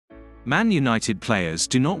Man United players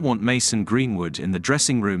do not want Mason Greenwood in the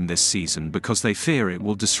dressing room this season because they fear it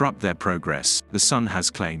will disrupt their progress, The Sun has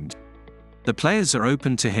claimed. The players are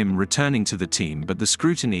open to him returning to the team, but the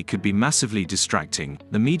scrutiny could be massively distracting,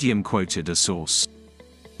 the medium quoted a source.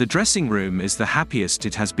 The dressing room is the happiest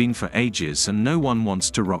it has been for ages and no one wants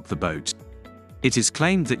to rock the boat. It is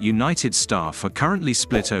claimed that United staff are currently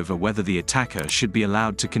split over whether the attacker should be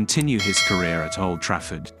allowed to continue his career at Old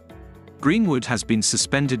Trafford. Greenwood has been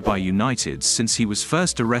suspended by United since he was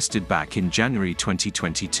first arrested back in January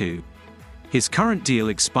 2022. His current deal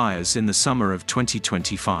expires in the summer of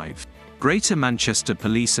 2025. Greater Manchester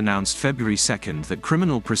Police announced February 2 that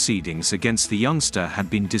criminal proceedings against the youngster had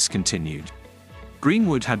been discontinued.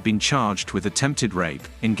 Greenwood had been charged with attempted rape,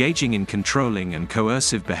 engaging in controlling and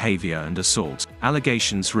coercive behavior and assault,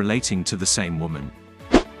 allegations relating to the same woman.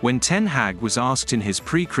 When Ten Hag was asked in his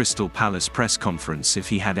pre-Crystal Palace press conference if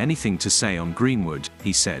he had anything to say on Greenwood,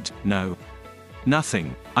 he said, "No.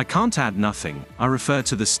 Nothing. I can't add nothing. I refer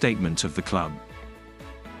to the statement of the club."